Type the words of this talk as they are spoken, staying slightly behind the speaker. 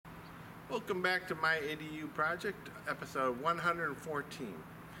Welcome back to My ADU Project, episode 114.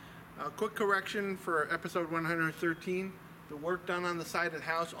 Quick correction for episode 113. The work done on the side of the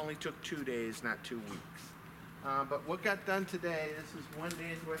house only took 2 days, not 2 weeks. But what got done today, this is 1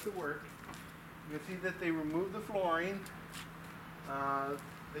 day's worth of work. You can see that they removed the flooring.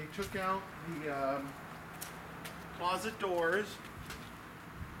 They took out the closet doors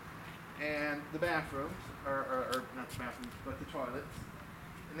and the bathrooms, or not the bathrooms, but the toilets.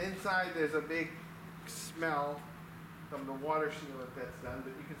 And inside there's a big smell from the water sealant that's done,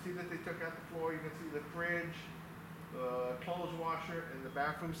 but you can see that they took out the floor. You can see the fridge, the clothes washer, and the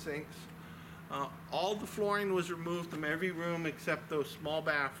bathroom sinks. All the flooring was removed from every room except the small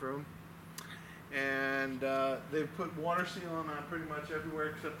bathroom. And they've put water sealant on pretty much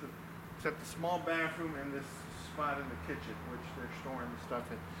everywhere except the small bathroom and this spot in the kitchen, which they're storing the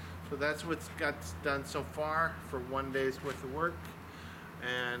stuff in. So that's what's got done so far for 1 day's worth of work.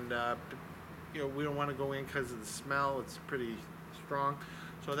 And we don't want to go in because of the smell. It's pretty strong.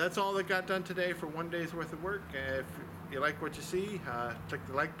 So that's all that got done today for 1 day's worth of work. If you like what you see, click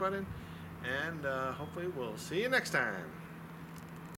the like button, and hopefully we'll see you next time.